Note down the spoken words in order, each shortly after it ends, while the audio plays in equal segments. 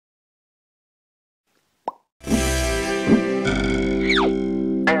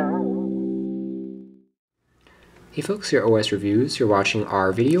Hey folks, here at OS Reviews. You're watching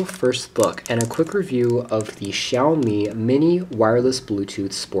our video first look and a quick review of the Xiaomi Mini Wireless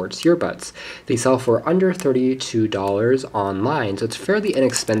Bluetooth Sports Earbuds. They sell for under $32 online, so it's fairly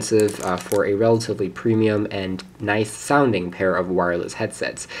inexpensive for a relatively premium and nice sounding pair of wireless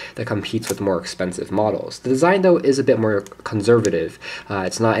headsets that competes with more expensive models. The design though is a bit more conservative.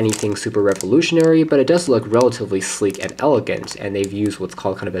 It's not anything super revolutionary, but it does look relatively sleek and elegant, and they've used what's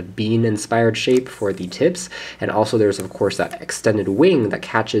called kind of a bean inspired shape for the tips, and also there's of course that extended wing that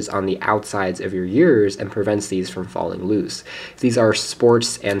catches on the outsides of your ears and prevents these from falling loose. These are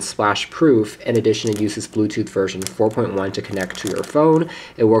sports and splash proof. In addition, it uses Bluetooth version 4.1 to connect to your phone.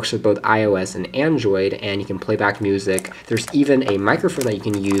 It works with both iOS and Android, and you can play back music. There's even a microphone that you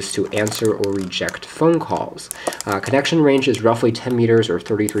can use to answer or reject phone calls. Connection range is roughly 10 meters or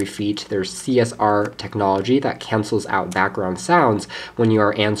 33 feet. There's CSR technology that cancels out background sounds when you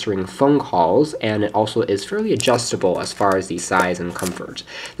are answering phone calls, and it also is fairly adjustable as far as the size and comfort.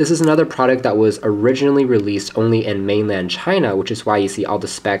 This is another product that was originally released only in mainland China, which is why you see all the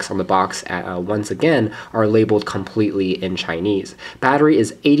specs on the box once again are labeled completely in Chinese. Battery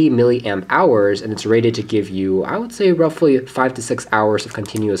is 80 milliamp hours, and it's rated to give you, I would say, roughly 5 to 6 hours of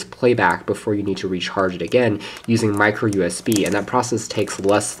continuous playback before you need to recharge it again using micro USB, and that process takes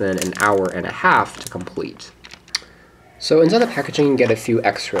less than an hour and a half to complete. So inside the packaging, you get a few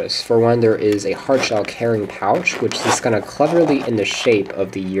extras. For one, there is a hardshell carrying pouch, which is kind of cleverly in the shape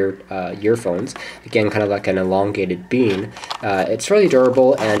of the earphones. Again, kind of like an elongated bean. It's really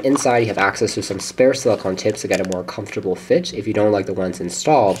durable, and inside you have access to some spare silicone tips to get a more comfortable fit if you don't like the ones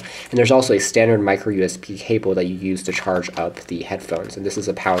installed. And there's also a standard micro USB cable that you use to charge up the headphones. And this is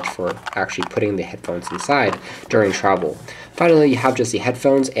a pouch for actually putting the headphones inside during travel. Finally, you have just the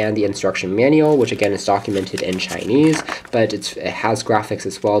headphones and the instruction manual, which again is documented in Chinese, but it has graphics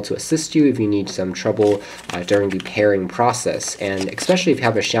as well to assist you if you need some trouble during the pairing process. And especially if you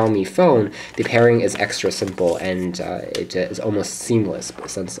have a Xiaomi phone, the pairing is extra simple, and it is almost seamless,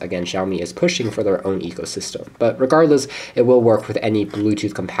 since again Xiaomi is pushing for their own ecosystem. But regardless, it will work with any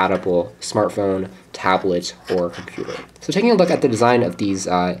Bluetooth compatible smartphone, tablet, or computer. So taking a look at the design of these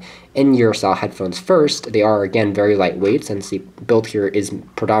in-ear style headphones first, they are again very lightweight since the build here is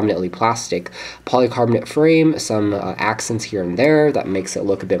predominantly plastic. Polycarbonate frame, some accents here and there that makes it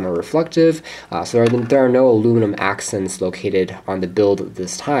look a bit more reflective. So there are no aluminum accents located on the build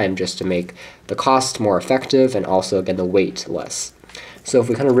this time, just to make the cost more effective and also again the weight less. So if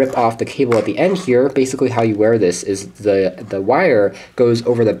we kind of rip off the cable at the end here, basically how you wear this is the wire goes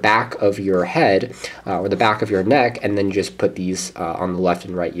over the back of your head or the back of your neck, and then you just put these on the left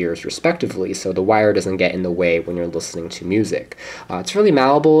and right ears respectively, so the wire doesn't get in the way when you're listening to music. It's really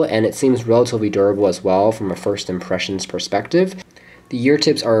malleable, and it seems relatively durable as well from a first impressions perspective. The ear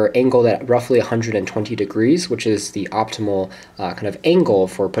tips are angled at roughly 120 degrees, which is the optimal kind of angle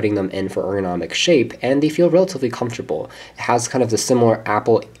for putting them in for ergonomic shape, and they feel relatively comfortable. It has kind of the similar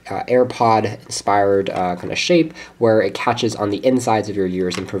Apple AirPod inspired kind of shape where it catches on the insides of your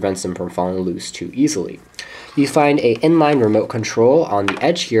ears and prevents them from falling loose too easily. You find a inline remote control on the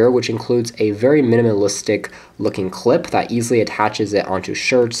edge here, which includes a very minimalistic looking clip that easily attaches it onto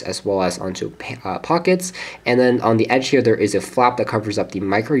shirts as well as onto pockets. And then on the edge here, there is a flap that covers up the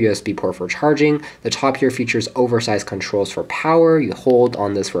micro USB port for charging. The top here features oversized controls for power. You hold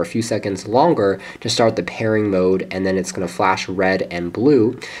on this for a few seconds longer to start the pairing mode, and then it's going to flash red and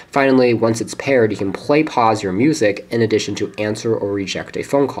blue. Finally, once it's paired, you can pause your music in addition to answer or reject a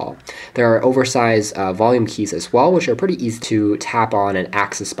phone call. There are oversized volume keys as well, which are pretty easy to tap on and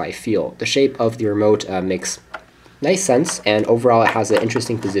access by feel. The shape of the remote makes nice sense, and overall it has an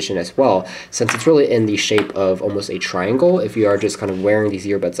interesting position as well, since it's really in the shape of almost a triangle. If you are just kind of wearing these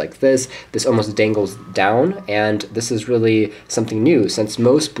earbuds like this almost dangles down, and this is really something new, since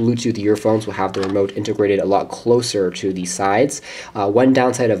most Bluetooth earphones will have the remote integrated a lot closer to the sides. One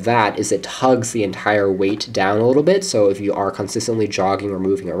downside of that is it tugs the entire weight down a little bit, so if you are consistently jogging or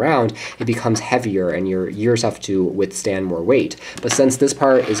moving around, it becomes heavier and your ears have to withstand more weight. But since this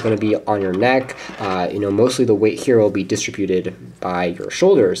part is going to be on your neck, mostly the weight here will be distributed by your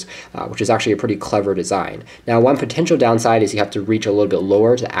shoulders, which is actually a pretty clever design. Now, one potential downside is you have to reach a little bit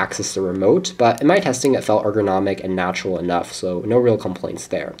lower to access the remote, but in my testing it felt ergonomic and natural enough, so no real complaints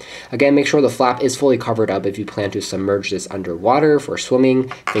there. Again, make sure the flap is fully covered up if you plan to submerge this underwater for swimming,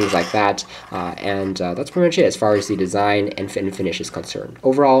 things like that, and that's pretty much it as far as the design and fit and finish is concerned.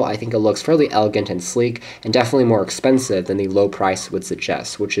 Overall, I think it looks fairly elegant and sleek, and definitely more expensive than the low price would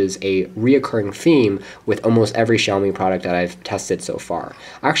suggest, which is a reoccurring theme with almost every Xiaomi product that I've tested so far.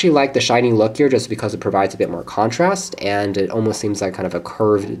 I actually like the shiny look here just because it provides a bit more contrast, and it almost seems like kind of a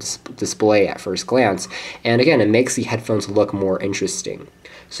curved display at first glance. And again, it makes the headphones look more interesting.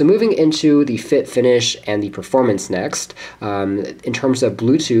 So moving into the fit, finish, and the performance next. In terms of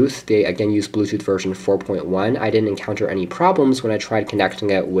Bluetooth, they again use Bluetooth version 4.1. I didn't encounter any problems when I tried connecting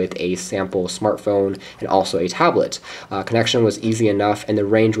it with a sample smartphone and also a tablet. Connection was easy enough, and the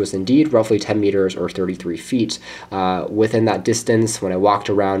range was indeed roughly 10 meters or 33 feet. Within that distance, when I walked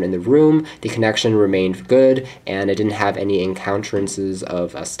around in the room, the connection remained good, and I didn't have any encountrances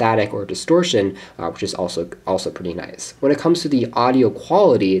of static or distortion, which is also pretty nice. When it comes to the audio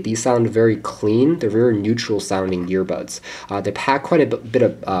quality, these sound very clean. They're very neutral sounding earbuds. They pack quite a bit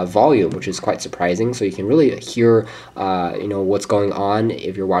of volume, which is quite surprising, so you can really hear what's going on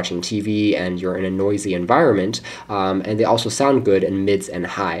if you're watching TV and you're in a noisy environment, and they also sound good in mids and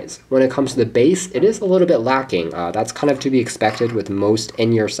highs. When it comes to the bass, it is a little bit lacking. That's kind of to be expected with most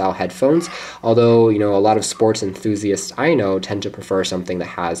in-ear style headphones, although a lot of sports enthusiasts I know tend to prefer something that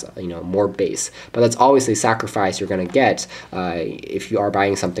has more bass. But that's always a sacrifice you're going to get if you are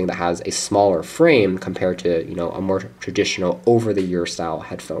buying something that has a smaller frame compared to a more traditional over-the-ear style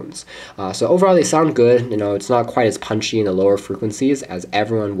headphones. So overall they sound good. It's not quite as punchy in the lower frequencies as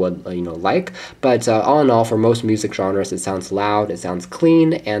everyone would like, but all in all, for most music genres, it sounds loud, it sounds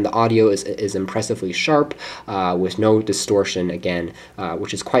clean, and the audio is impressively sharp with no distortion again,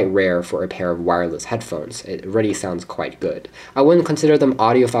 which is quite rare for a pair of wireless headphones. It already sounds quite good. I wouldn't consider them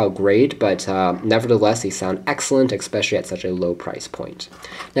audiophile grade, but nevertheless they sound excellent, especially at such a low price point.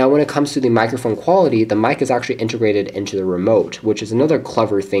 Now, when it comes to the microphone quality, the mic is actually integrated into the remote, which is another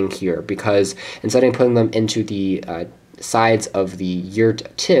clever thing here, because instead of putting them into the sides of the ear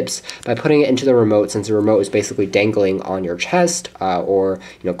tips, by putting it into the remote, since the remote is basically dangling on your chest or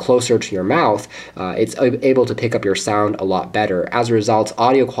closer to your mouth, it's able to pick up your sound a lot better. As a result,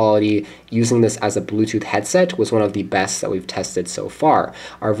 audio quality using this as a Bluetooth headset was one of the best that we've tested so far.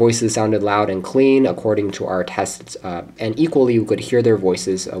 Our voices sounded loud and clean according to our tests, and equally we could hear their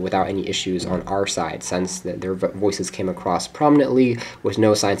voices without any issues on our side, since their voices came across prominently with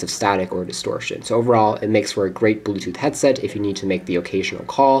no signs of static or distortion. So overall, it makes for a great Bluetooth headset if you need to make the occasional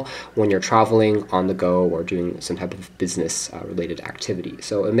call when you're traveling, on the go, or doing some type of business related activity.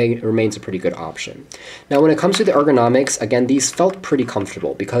 So it remains a pretty good option. Now, when it comes to the ergonomics, again, these felt pretty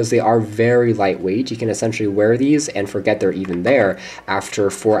comfortable because they are very lightweight. You can essentially wear these and forget they're even there after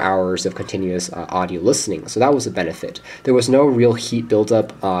 4 hours of continuous audio listening. So that was a benefit. There was no real heat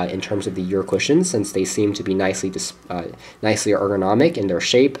buildup in terms of the ear cushions, since they seem to be nicely ergonomic in their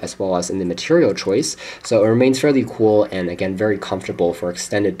shape as well as in the material choice. So it remains fairly cool and again very comfortable for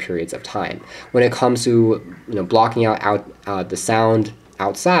extended periods of time. When it comes to blocking out the sound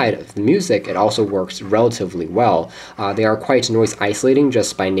outside of the music, it also works relatively well. They are quite noise isolating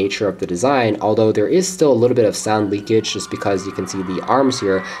just by nature of the design, although there is still a little bit of sound leakage just because you can see the arms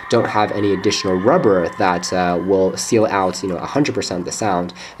here don't have any additional rubber that will seal out 100% of the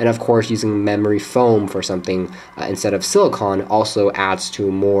sound. And of course, using memory foam for something instead of silicone also adds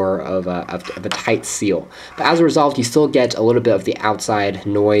to more of a tight seal. But as a result, you still get a little bit of the outside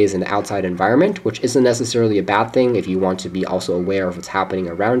noise and the outside environment, which isn't necessarily a bad thing if you want to be also aware of what's happening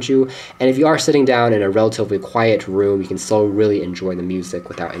around you. And if you are sitting down in a relatively quiet room, you can still really enjoy the music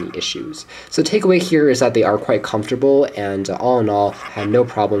without any issues. So the takeaway here is that they are quite comfortable, and all in all, had no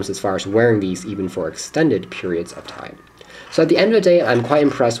problems as far as wearing these even for extended periods of time. So at the end of the day, I'm quite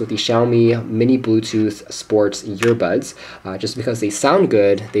impressed with the Xiaomi Mini Bluetooth Sports earbuds, just because they sound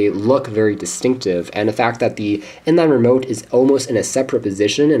good, they look very distinctive, and the fact that the inline remote is almost in a separate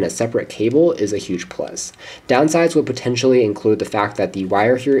position and a separate cable is a huge plus. Downsides would potentially include the fact that the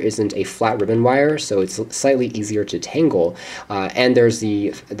wire here isn't a flat ribbon wire, so it's slightly easier to tangle, and there's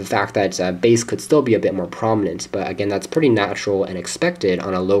the fact that bass could still be a bit more prominent, but again, that's pretty natural and expected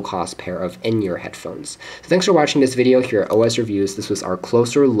on a low-cost pair of in-ear headphones. So thanks for watching this video here at OS Reviews. This was our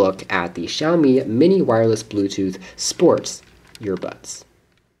closer look at the Xiaomi Mini Wireless Bluetooth Sports earbuds.